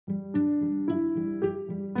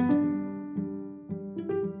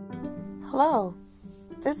Hello,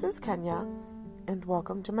 this is Kenya, and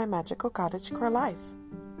welcome to my magical cottagecore life.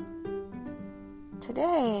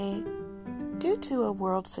 Today, due to a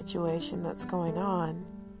world situation that's going on,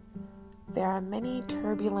 there are many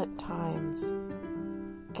turbulent times,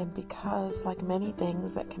 and because, like many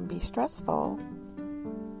things that can be stressful,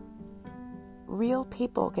 real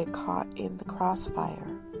people get caught in the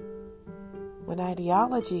crossfire when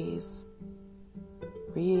ideologies,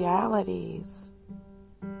 realities,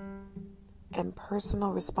 and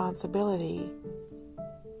personal responsibility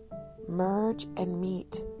merge and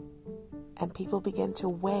meet, and people begin to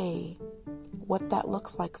weigh what that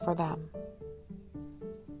looks like for them.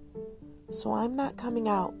 So I'm not coming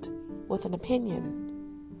out with an opinion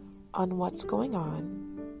on what's going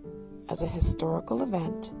on as a historical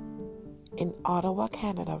event in Ottawa,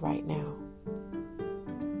 Canada right now.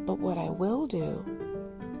 But what I will do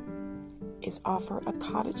is offer a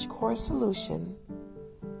cottagecore solution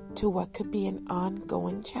to what could be an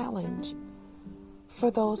ongoing challenge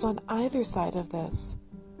for those on either side of this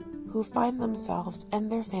who find themselves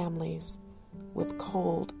and their families with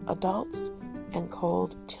cold adults and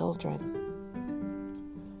cold children,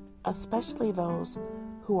 especially those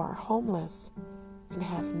who are homeless and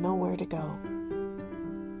have nowhere to go.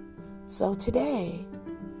 So today,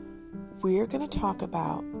 we're going to talk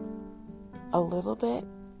about a little bit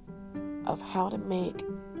of how to make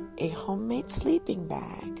a homemade sleeping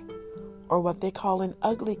bag, or what they call an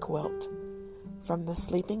ugly quilt, from the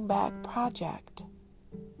Sleeping Bag Project.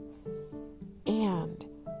 And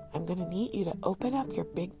I'm going to need you to open up your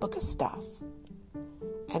big book of stuff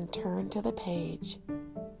and turn to the page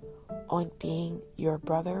on being your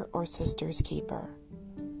brother or sister's keeper,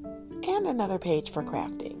 and another page for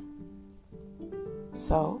crafting.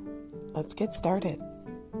 So, let's get started.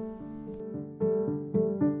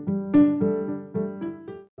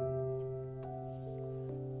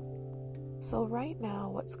 So right now,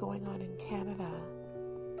 what's going on in Canada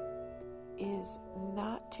is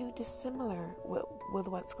not too dissimilar with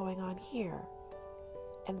what's going on here.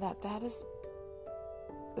 And that is,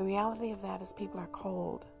 the reality of that is people are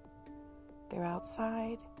cold. They're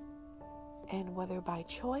outside, and whether by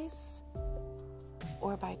choice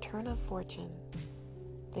or by turn of fortune,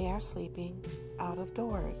 they are sleeping out of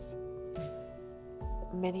doors.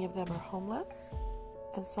 Many of them are homeless,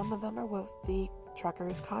 and some of them are with the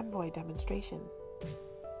Truckers' Convoy demonstration.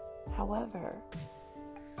 However,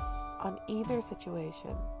 on either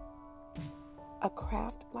situation, a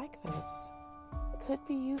craft like this could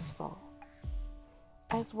be useful,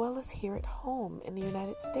 as well as here at home in the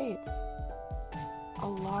United States. A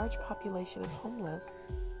large population of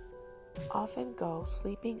homeless often go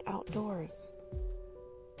sleeping outdoors,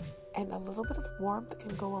 and a little bit of warmth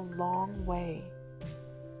can go a long way.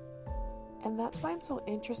 And that's why I'm so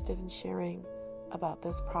interested in sharing about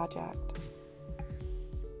this project.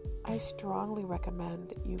 I strongly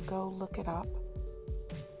recommend you go look it up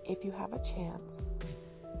if you have a chance,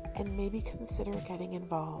 and maybe consider getting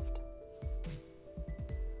involved.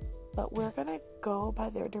 But we're going to go by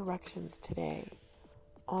their directions today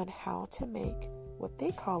on how to make what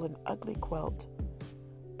they call an ugly quilt,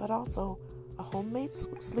 but also a homemade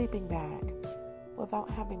sleeping bag without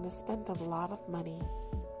having to spend a lot of money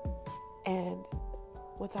and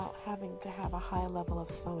without having to have a high level of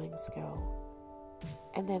sewing skill.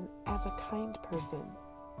 And then, as a kind person,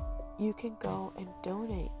 you can go and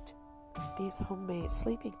donate these homemade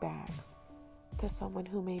sleeping bags to someone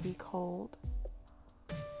who may be cold,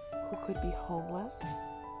 who could be homeless,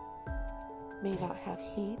 may not have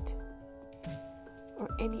heat, or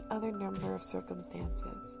any other number of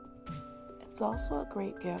circumstances. It's also a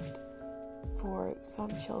great gift for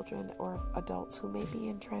some children or adults who may be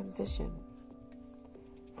in transition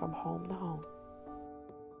from home to home.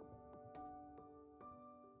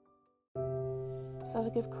 So to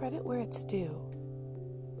give credit where it's due,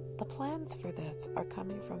 the plans for this are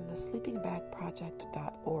coming from the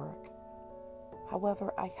sleepingbagproject.org.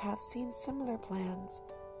 However, I have seen similar plans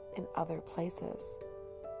in other places,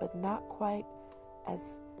 but not quite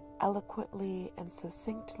as eloquently and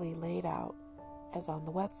succinctly laid out as on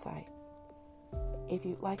the website. If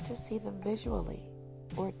you'd like to see them visually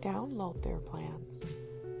or download their plans,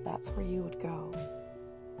 that's where you would go.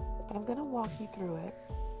 But I'm going to walk you through it,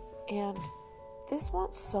 and this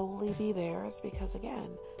won't solely be theirs because,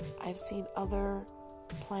 again, I've seen other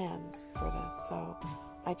plans for this, so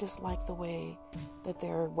I just like the way that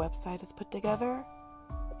their website is put together,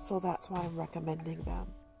 so that's why I'm recommending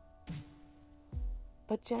them.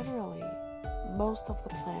 But generally, most of the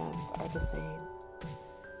plans are the same.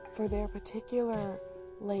 For their particular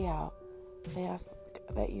layout, they ask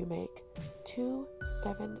that you make 2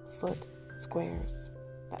 7-foot squares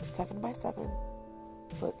That's 7 by 7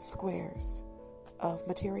 foot squares of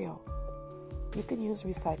material. You can use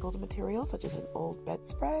recycled material such as an old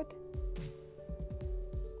bedspread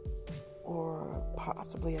or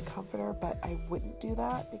possibly a comforter, but I wouldn't do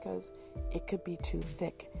that because it could be too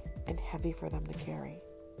thick and heavy for them to carry.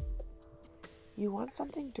 You want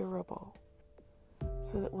something durable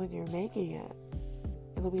so that when you're making it,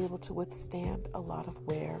 it'll be able to withstand a lot of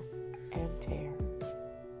wear and tear.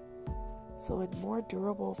 So a more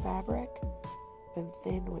durable fabric than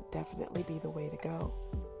thin would definitely be the way to go,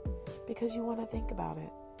 because you want to think about it.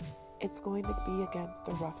 It's going to be against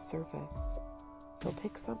a rough surface, so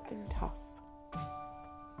pick something tough.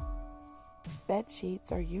 Bed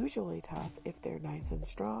sheets are usually tough if they're nice and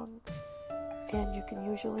strong, and you can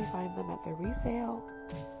usually find them at the resale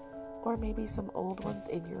or maybe some old ones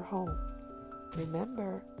in your home.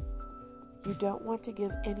 Remember, you don't want to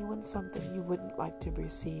give anyone something you wouldn't like to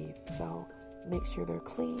receive, so make sure they're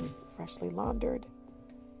clean, freshly laundered,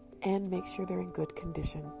 and make sure they're in good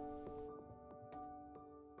condition.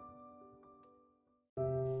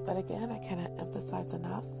 But again, I cannot emphasize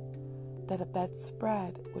enough that a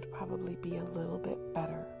bedspread would probably be a little bit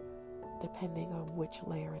better depending on which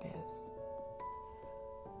layer it is.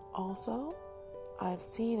 Also, I've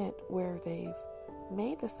seen it where they've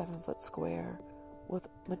made the 7-foot square with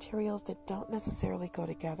materials that don't necessarily go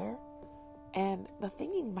together. And the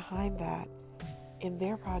thinking behind that in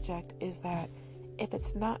their project is that if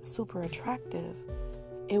it's not super attractive,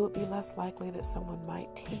 it would be less likely that someone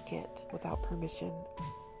might take it without permission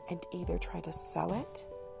and either try to sell it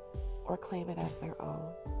or claim it as their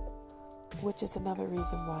own, which is another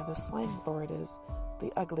reason why the slang for it is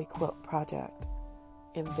the ugly quilt project,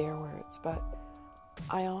 in their words. But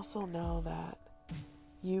I also know that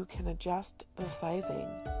you can adjust the sizing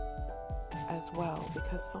as well,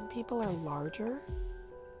 because some people are larger.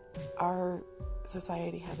 Our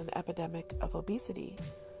society has an epidemic of obesity,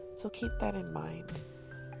 so keep that in mind.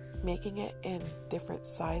 Making it in different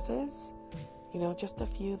sizes, just a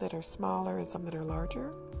few that are smaller and some that are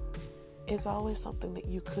larger, is always something that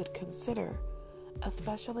you could consider,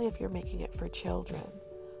 especially if you're making it for children.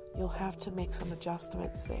 You'll have to make some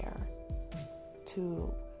adjustments there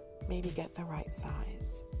to maybe get the right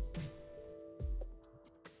size.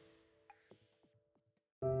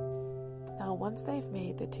 Now, once they've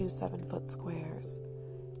made the 2 7-foot squares,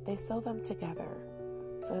 they sew them together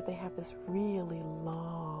so that they have this really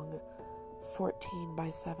long 14 by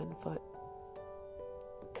 7-foot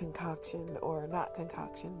concoction, or not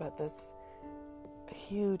concoction, but this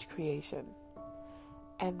huge creation.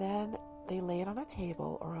 And then they lay it on a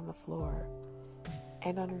table or on the floor,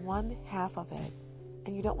 and on one half of it,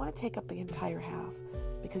 and you don't want to take up the entire half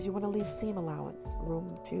because you want to leave seam allowance,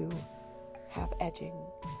 room to have edging.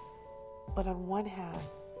 But on one half,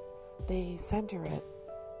 they center it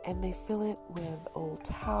and they fill it with old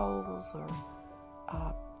towels, or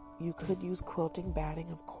you could use quilting batting,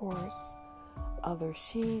 of course, other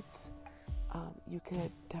sheets. You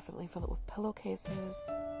could definitely fill it with pillowcases.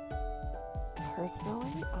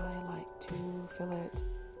 Personally, I like to fill it,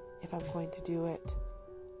 if I'm going to do it,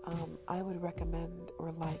 I would recommend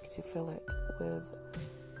or like to fill it with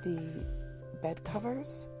the bed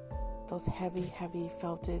covers, those heavy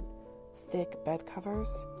felted, thick bed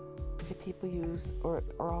covers that people use, or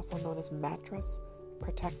are also known as mattress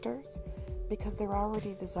protectors, because they're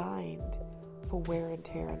already designed for wear and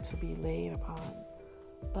tear and to be laid upon.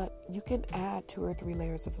 But you can add 2 or 3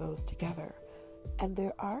 layers of those together. And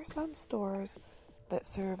there are some stores that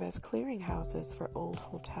serve as clearinghouses for old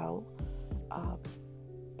hotel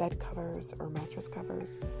bed covers or mattress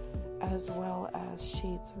covers, as well as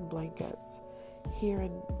sheets and blankets. Here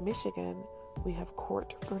in Michigan, we have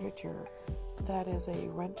Court Furniture. That is a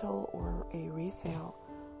rental or a resale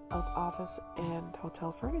of office and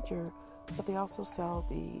hotel furniture, but they also sell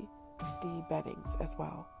the beddings as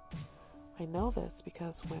well. I know this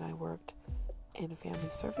because when I worked in family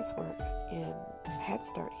service work in Head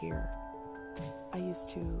Start here, I used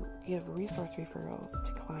to give resource referrals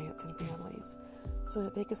to clients and families so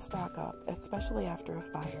that they could stock up, especially after a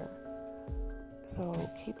fire. So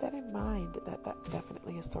keep that in mind, that that's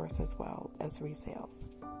definitely a source as well as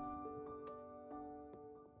resales.